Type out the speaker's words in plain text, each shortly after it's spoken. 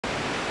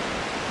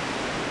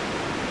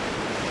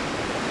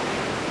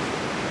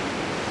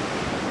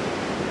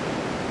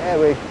Yeah,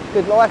 we're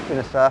good life being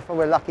a surfer.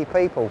 We're lucky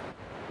people.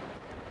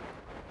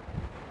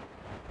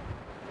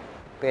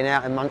 Being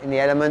out in the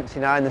elements,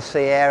 you know, in the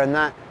sea air and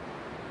that.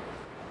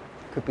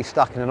 Could be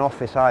stuck in an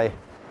office, eh?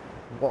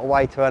 What a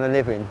way to earn a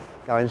living,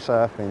 going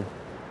surfing.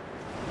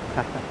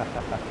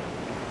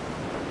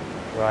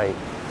 Great.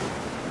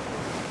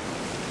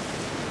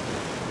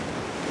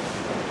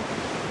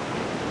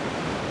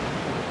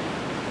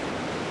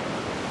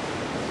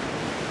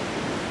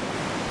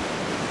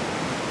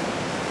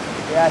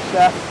 Yeah,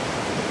 surf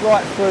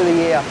right through the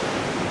year.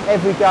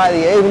 Every day of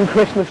the year, even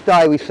Christmas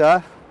Day we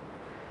surf.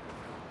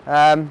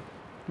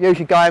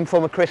 Usually going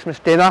from a Christmas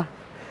dinner.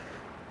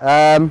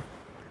 And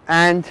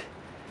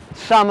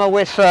summer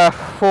we surf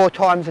 4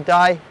 times a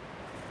day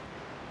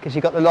because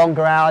you've got the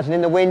longer hours, and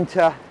in the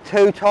winter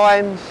 2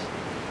 times,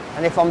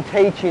 and if I'm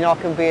teaching I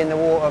can be in the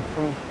water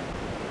from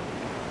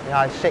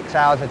 6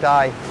 hours a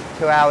day,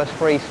 2 hours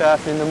free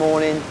surfing in the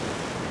morning,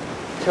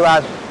 2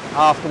 hours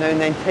afternoon,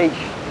 then teach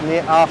in the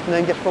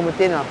afternoon just from a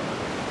dinner.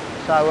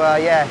 So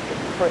yeah,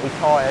 pretty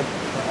tired,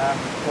 but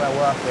well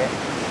worth it.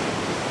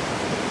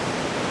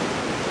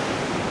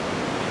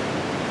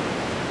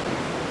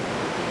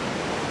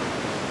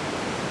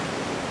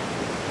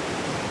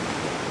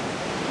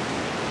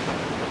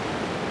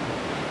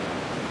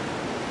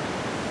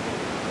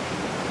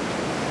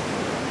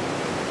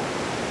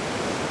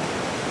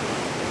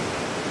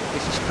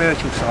 It's a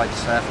spiritual side to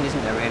surfing,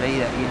 isn't there, really?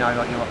 That, you know,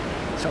 like you're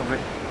sort of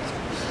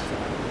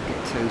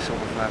get too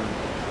sort of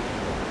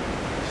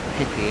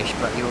hippie-ish,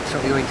 but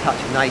you're in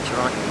touch with nature,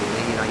 aren't you?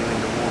 Really, you know, you're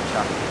in the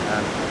water.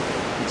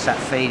 It's that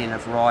feeling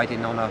of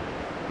riding on a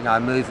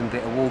moving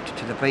bit of water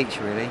to the beach.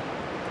 Really,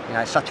 you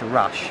know, it's such a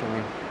rush. I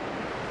mean,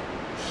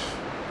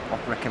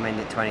 I'd recommend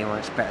it to anyone.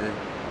 It's better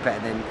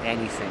than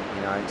anything.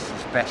 You know, it's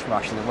the best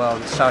rush in the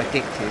world. It's so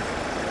addictive.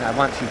 You know,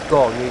 once you've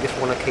gone, you just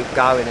want to keep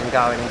going and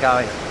going and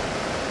going.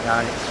 You know,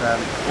 and it's I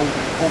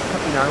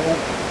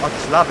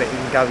just love it. You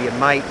can go with your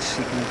mates,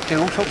 you can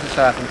do all sorts of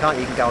surfing, can't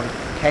you? You can go on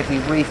heavy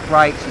reef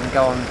breaks, you can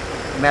go on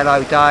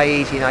mellow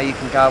days, you know, you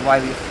can go away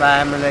with your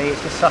family.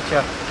 It's just such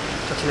an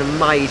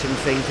amazing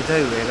thing to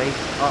do, really.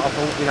 I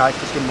thought, you know, it's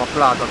just in my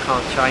blood, I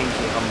can't change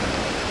it.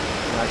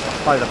 I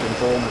suppose I've been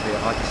born with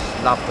it. I just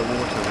love the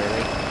water,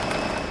 really.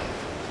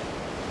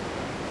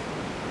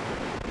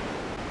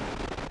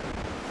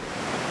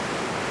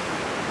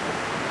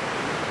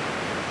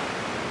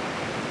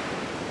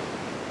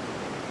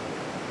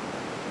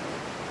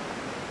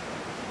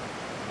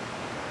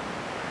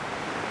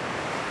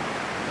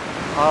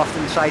 I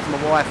often say to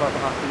my wife,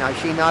 you know,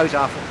 she knows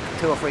after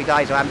 2 or 3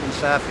 days I haven't been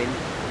surfing,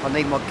 I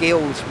need my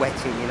gills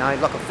wetting, you know,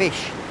 like a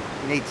fish.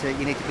 You need to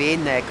be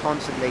in there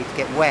constantly to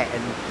get wet,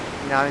 and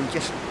you know, and it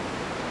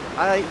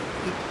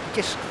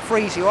just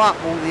frees you up,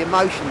 all the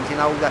emotions, you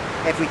know, all the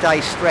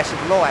everyday stress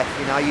of life.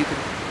 You know, you can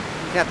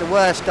have the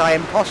worst day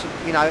impossible,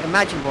 you know,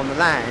 imaginable on the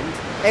land.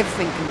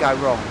 Everything can go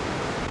wrong,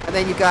 and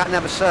then you go out and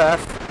have a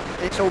surf,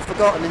 and it's all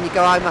forgotten, and you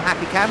go home a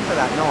happy camper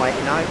that night.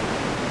 You know,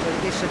 so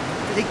it's a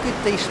good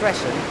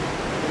de-stressing.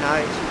 You know,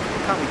 you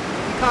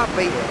can't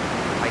beat it,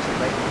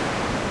 basically.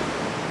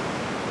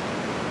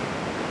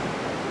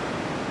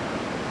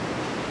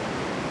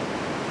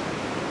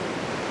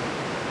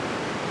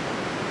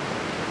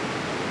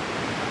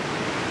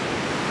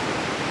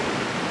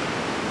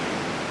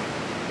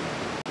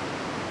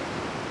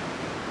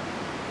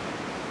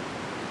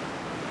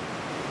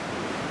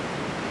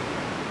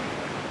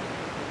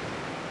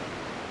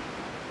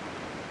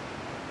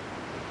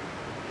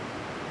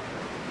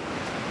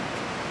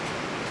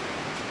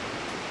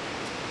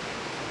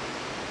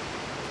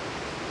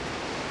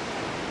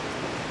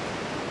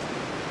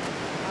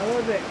 I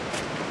love it.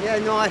 Yeah,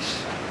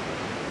 nice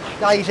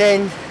day's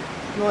end,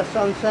 nice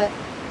sunset.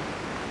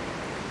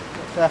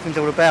 What surfing's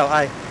all about,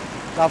 eh?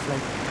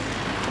 Lovely.